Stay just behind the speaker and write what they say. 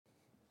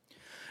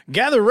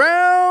Gather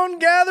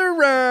round, gather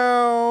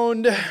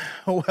round.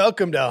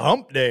 Welcome to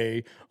Hump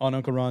Day on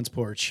Uncle Ron's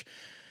porch.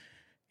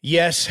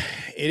 Yes,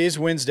 it is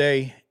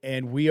Wednesday,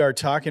 and we are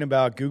talking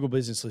about Google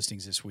Business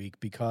Listings this week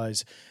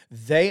because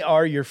they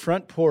are your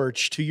front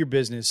porch to your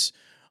business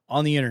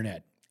on the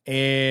internet.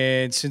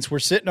 And since we're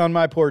sitting on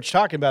my porch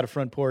talking about a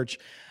front porch,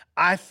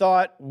 I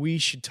thought we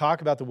should talk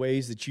about the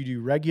ways that you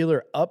do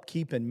regular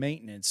upkeep and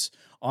maintenance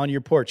on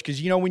your porch.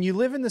 Because, you know, when you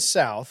live in the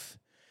South,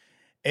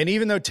 and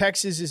even though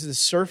Texas is the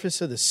surface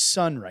of the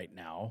sun right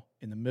now,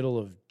 in the middle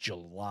of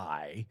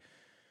July,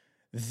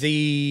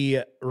 the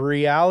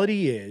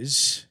reality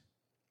is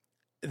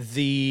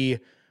the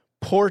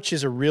porch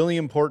is a really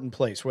important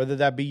place, whether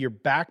that be your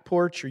back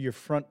porch or your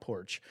front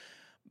porch.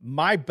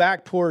 My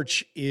back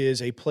porch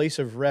is a place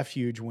of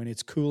refuge when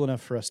it's cool enough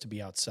for us to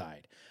be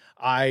outside.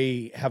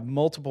 I have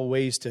multiple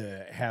ways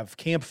to have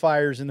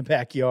campfires in the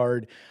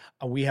backyard.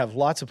 We have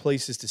lots of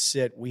places to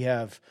sit. We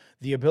have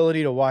the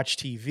ability to watch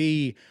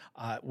TV.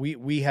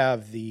 We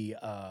have the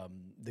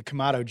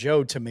Kamado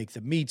Joe to make the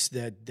meats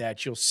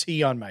that you'll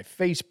see on my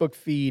Facebook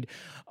feed,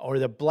 or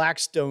the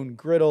Blackstone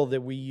griddle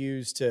that we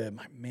use to,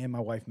 my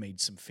wife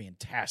made some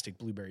fantastic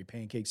blueberry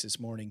pancakes this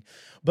morning.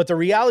 But the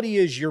reality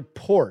is your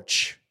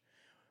porch,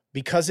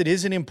 because it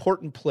is an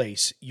important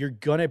place, you're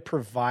going to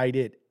provide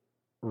it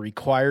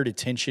required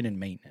attention and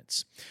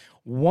maintenance.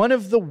 One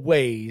of the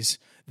ways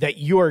that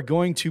you are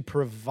going to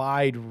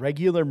provide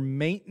regular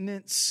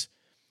maintenance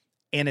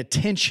and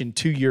attention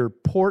to your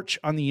porch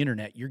on the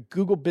internet, your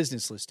Google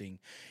business listing,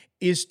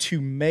 is to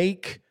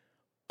make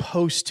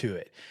posts to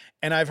it.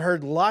 And I've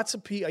heard lots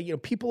of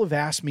people have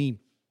asked me,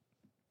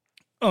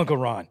 Uncle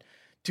Ron,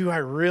 do I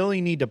really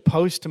need to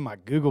post to my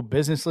Google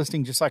business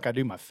listing just like I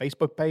do my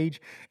Facebook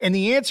page? And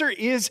the answer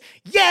is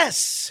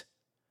yes.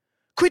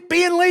 Quit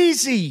being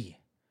lazy.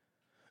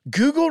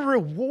 Google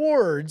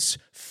rewards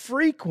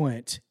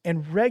frequent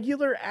and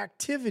regular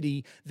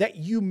activity that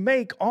you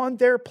make on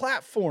their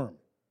platform.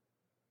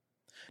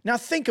 Now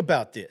think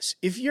about this.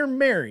 If you're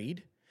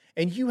married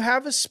and you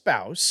have a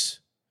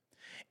spouse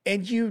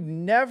and you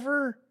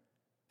never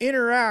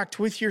interact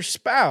with your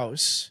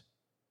spouse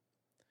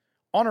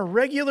on a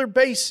regular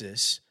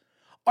basis,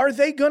 are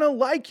they going to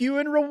like you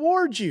and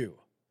reward you?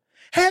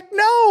 Heck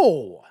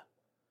no.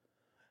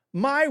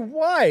 My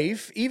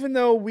wife, even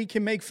though we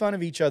can make fun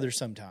of each other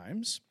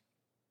sometimes,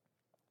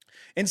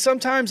 and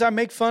sometimes I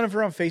make fun of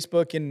her on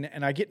Facebook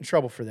and I get in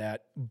trouble for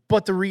that,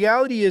 but the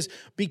reality is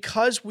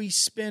because we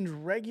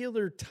spend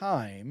regular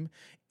time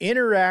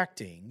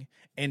interacting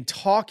and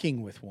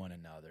talking with one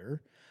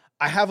another,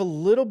 I have a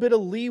little bit of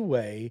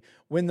leeway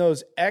when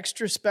those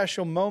extra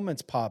special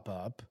moments pop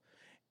up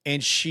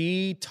and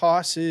she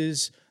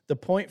tosses the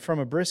point from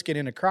a brisket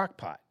in a crock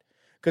pot.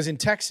 Because in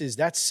Texas,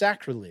 that's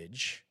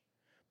sacrilege,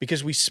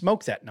 because we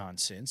smoke that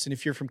nonsense. And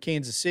if you're from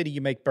Kansas City,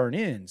 you make burnt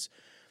ends.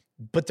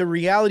 But the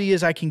reality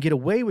is I can get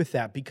away with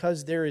that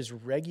because there is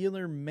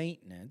regular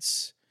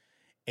maintenance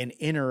and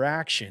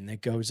interaction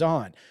that goes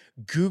on.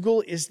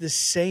 Google is the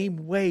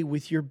same way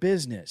with your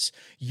business.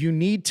 You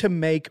need to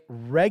make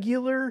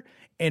regular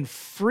and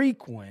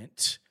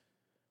frequent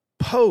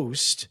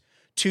posts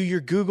to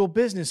your Google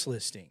business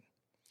listing.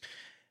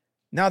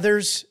 Now,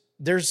 there's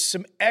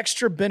some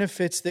extra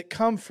benefits that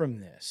come from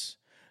this.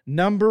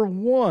 Number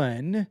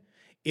one,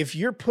 if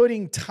you're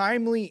putting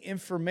timely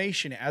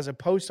information as a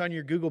post on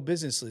your Google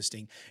business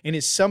listing, and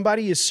if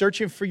somebody is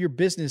searching for your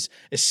business,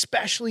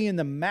 especially in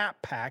the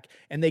map pack,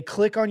 and they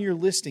click on your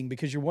listing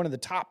because you're one of the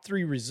top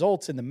 3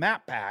 results in the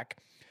map pack,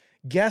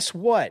 guess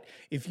what?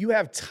 If you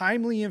have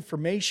timely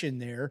information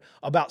there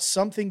about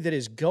something that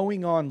is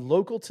going on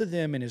local to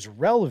them and is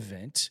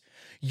relevant,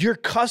 your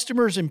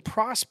customers and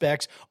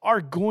prospects are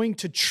going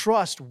to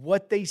trust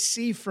what they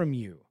see from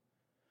you.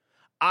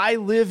 I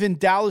live in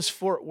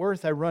Dallas-Fort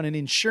Worth. I run an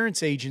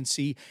insurance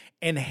agency,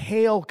 and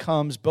hail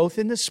comes both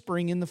in the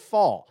spring and the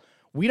fall.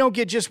 We don't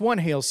get just one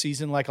hail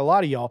season like a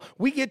lot of y'all.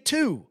 We get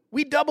 2.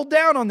 We double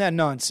down on that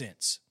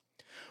nonsense.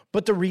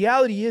 But the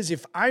reality is,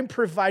 if I'm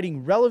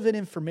providing relevant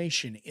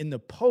information in the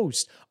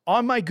post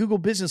on my Google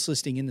business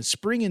listing in the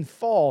spring and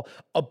fall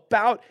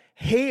about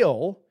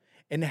hail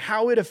and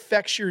how it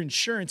affects your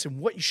insurance and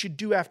what you should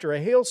do after a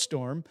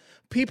hailstorm,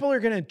 people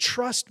are going to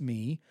trust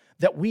me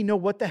that we know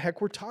what the heck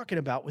we're talking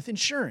about with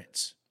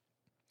insurance.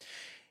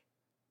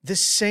 The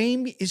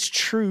same is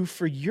true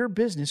for your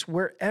business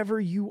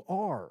wherever you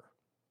are.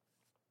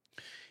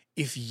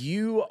 If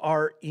you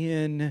are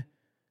in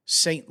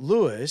St.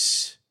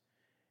 Louis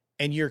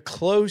and you're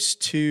close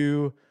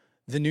to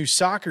the new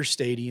soccer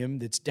stadium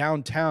that's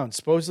downtown,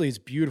 supposedly it's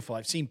beautiful.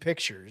 I've seen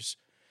pictures.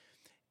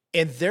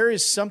 And there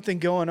is something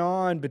going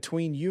on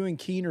between you and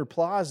Keener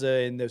Plaza,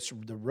 and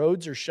the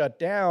roads are shut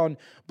down,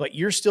 but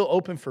you're still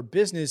open for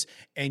business,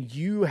 and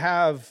you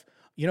have,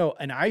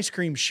 an ice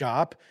cream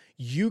shop.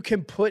 You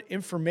can put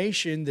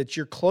information that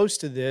you're close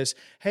to this.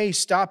 Hey,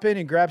 stop in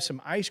and grab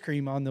some ice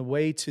cream on the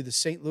way to the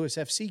St. Louis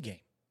FC game,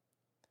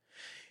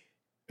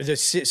 the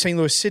St.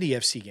 Louis City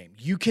FC game.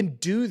 You can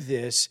do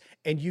this,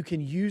 and you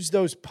can use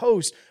those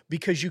posts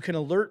because you can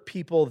alert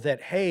people that,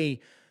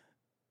 hey,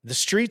 the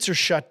streets are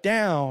shut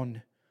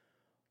down,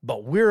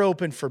 but we're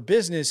open for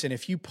business. And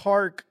if you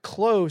park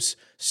close,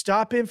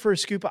 stop in for a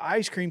scoop of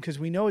ice cream because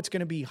we know it's going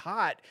to be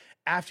hot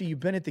after you've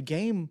been at the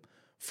game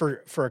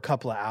for a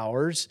couple of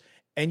hours,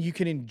 and you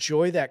can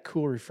enjoy that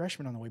cool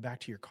refreshment on the way back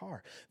to your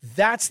car.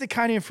 That's the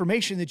kind of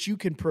information that you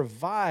can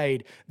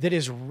provide that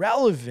is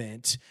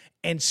relevant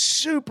and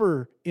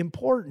super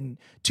important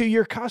to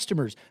your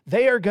customers.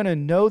 They are going to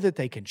know that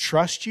they can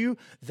trust you.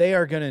 They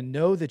are going to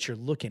know that you're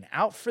looking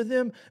out for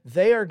them.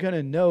 They are going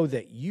to know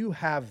that you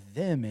have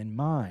them in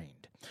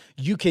mind.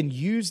 You can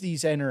use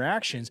these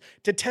interactions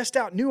to test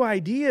out new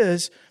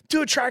ideas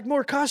to attract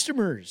more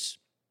customers.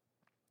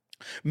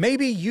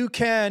 Maybe you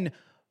can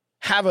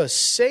have a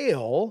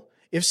sale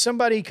if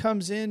somebody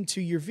comes into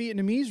your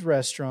Vietnamese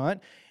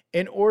restaurant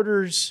and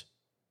orders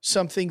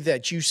something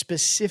that you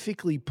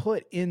specifically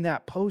put in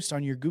that post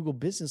on your Google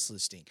business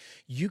listing.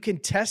 You can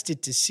test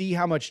it to see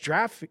how much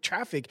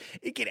traffic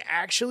it can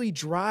actually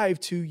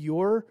drive to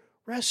your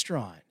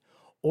restaurant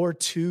or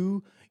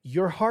to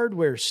your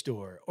hardware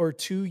store or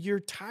to your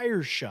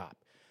tire shop.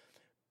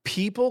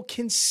 People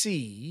can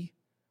see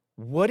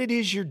what it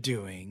is you're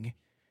doing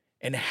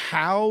and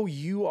how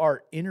you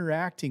are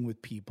interacting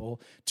with people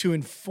to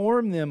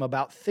inform them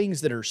about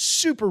things that are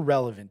super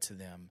relevant to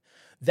them,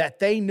 that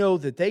they know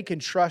that they can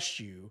trust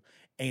you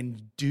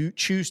and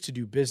choose to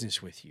do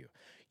business with you.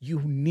 You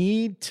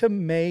need to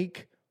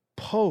make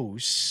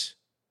posts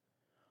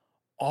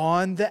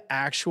on the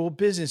actual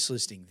business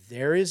listing.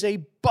 There is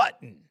a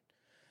button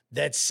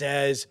that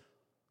says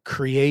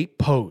create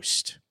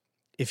post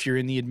if you're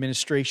in the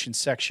administration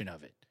section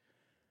of it.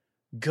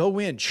 Go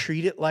in,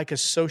 treat it like a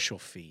social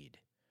feed.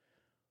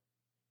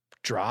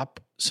 Drop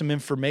some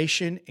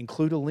information,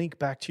 include a link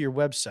back to your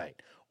website,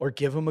 or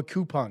give them a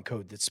coupon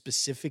code that's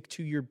specific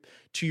to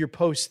your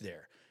post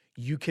there.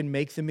 You can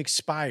make them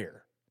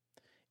expire.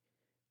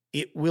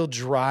 It will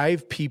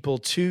drive people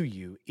to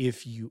you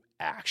if you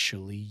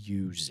actually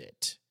use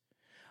it.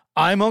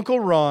 I'm Uncle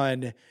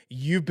Ron.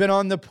 You've been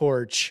on the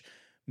porch.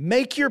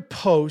 Make your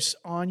posts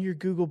on your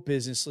Google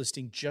business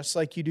listing just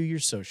like you do your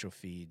social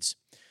feeds.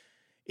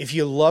 If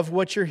you love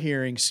what you're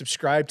hearing,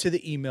 subscribe to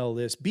the email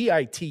list,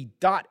 bit.ly/porch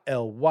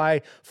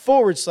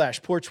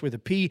with a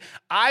P.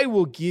 I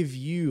will give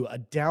you a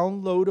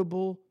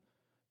downloadable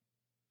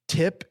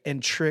tip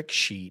and trick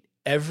sheet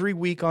every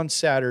week on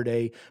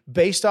Saturday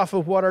based off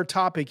of what our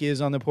topic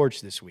is on the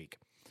porch this week.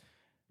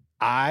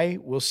 I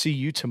will see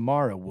you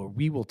tomorrow where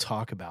we will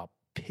talk about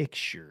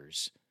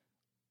pictures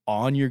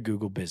on your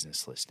Google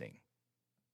business listing.